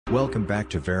Welcome back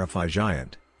to Verify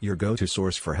Giant, your go-to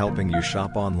source for helping you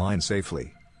shop online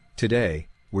safely. Today,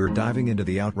 we're diving into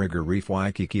the Outrigger Reef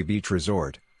Waikiki Beach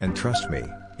Resort, and trust me,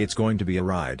 it's going to be a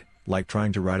ride, like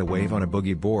trying to ride a wave on a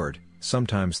boogie board,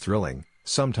 sometimes thrilling,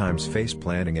 sometimes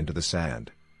face-planting into the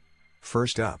sand.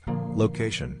 First up,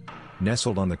 location.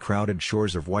 Nestled on the crowded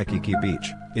shores of Waikiki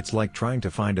Beach, it's like trying to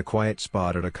find a quiet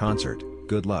spot at a concert.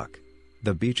 Good luck.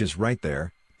 The beach is right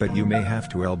there, but you may have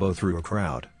to elbow through a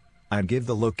crowd. I'd give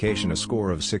the location a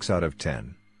score of 6 out of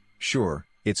 10. Sure,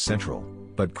 it's central,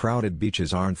 but crowded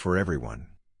beaches aren't for everyone.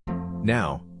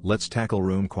 Now, let's tackle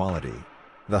room quality.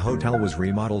 The hotel was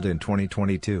remodeled in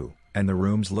 2022, and the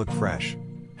rooms look fresh.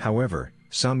 However,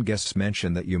 some guests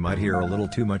mention that you might hear a little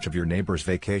too much of your neighbor's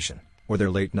vacation, or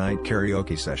their late-night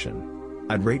karaoke session.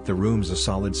 I'd rate the rooms a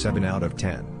solid 7 out of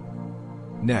 10.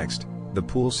 Next, the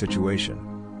pool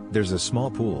situation. There's a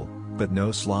small pool, but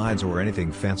no slides or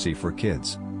anything fancy for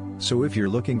kids. So if you're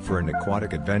looking for an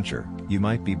aquatic adventure, you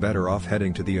might be better off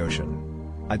heading to the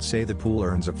ocean. I'd say the pool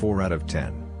earns a 4 out of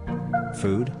 10.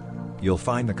 Food? You'll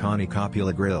find the Connie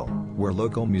Copula Grill, where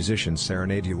local musicians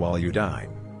serenade you while you dine.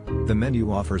 The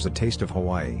menu offers a taste of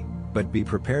Hawaii, but be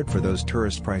prepared for those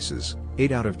tourist prices.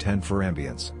 8 out of 10 for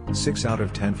ambience, 6 out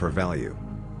of 10 for value.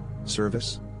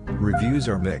 Service? Reviews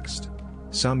are mixed.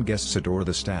 Some guests adore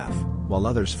the staff, while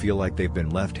others feel like they've been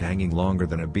left hanging longer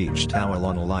than a beach towel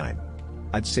on a line.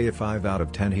 I'd say a 5 out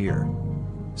of 10 here.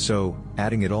 So,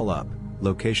 adding it all up,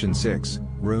 location 6,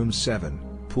 rooms 7,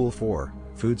 pool 4,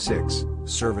 food 6,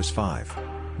 service 5.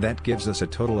 That gives us a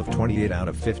total of 28 out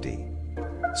of 50.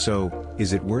 So,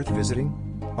 is it worth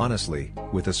visiting? Honestly,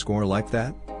 with a score like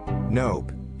that?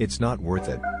 Nope, it's not worth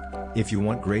it. If you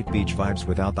want great beach vibes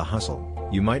without the hustle,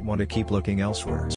 you might want to keep looking elsewhere.